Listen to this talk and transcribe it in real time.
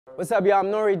What's up, y'all? I'm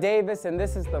Nore Davis, and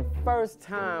this is the first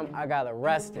time I got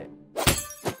arrested.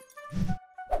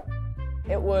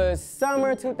 It was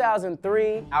summer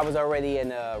 2003. I was already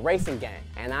in a racing gang,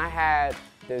 and I had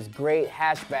this great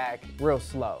hatchback, real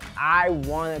slow. I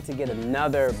wanted to get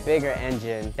another bigger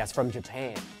engine that's from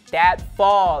Japan. That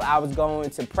fall, I was going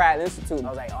to Pratt Institute. I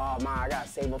was like, oh man, I gotta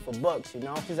save up for books, you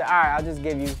know? She said, all right, I'll just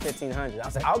give you $1,500. I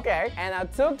was like, okay. And I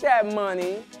took that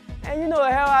money, and you know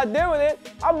the hell I did with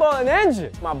it? I bought an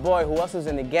engine. My boy, who else was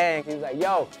in the gang, he was like,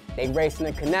 yo, they racing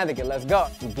in Connecticut, let's go.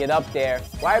 We get up there.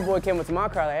 White boy came up to my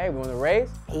car like, hey, we wanna race?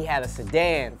 He had a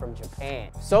sedan from Japan.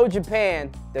 So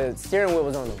Japan, the steering wheel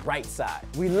was on the right side.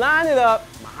 We line it up,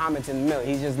 Muhammad's in the middle.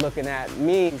 He's just looking at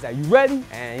me. He's like, you ready?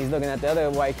 And he's looking at the other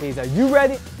white kid. He's like, you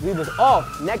ready? We was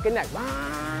off, neck and neck.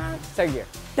 Second gear.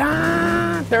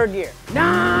 Third gear.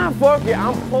 Fourth gear.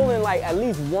 I'm pulling like at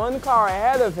least one car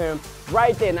ahead of him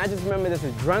right there. And I just remember this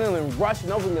adrenaline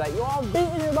rushing over me like, yo, I'm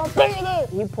beating him, I'm beating him.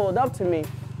 He pulled up to me,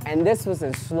 and this was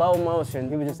in slow motion.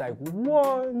 He was just like,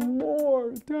 one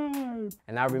more time.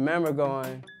 And I remember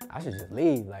going, I should just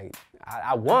leave. Like,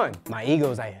 I won. My ego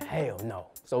was like, hell no.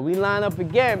 So we line up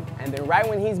again, and then right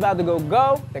when he's about to go,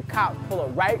 the cop pull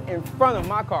up right in front of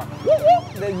my car. Whoop,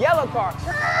 whoop, the yellow car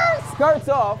skirts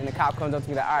off, and the cop comes up to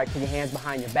me like, all right, keep your hands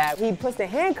behind your back. He puts the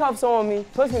handcuffs on me,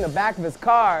 puts me in the back of his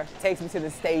car, takes me to the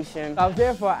station. I was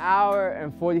there for an hour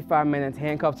and 45 minutes,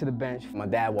 handcuffed to the bench. My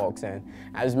dad walks in.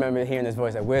 I just remember hearing his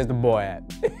voice like, where's the boy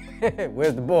at?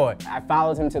 Where's the boy? I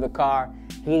followed him to the car.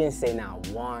 He didn't say not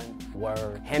one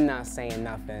word. Him not saying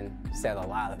nothing said a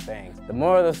lot of things. The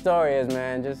moral of the story is,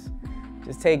 man, just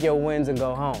take your wins and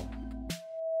go home.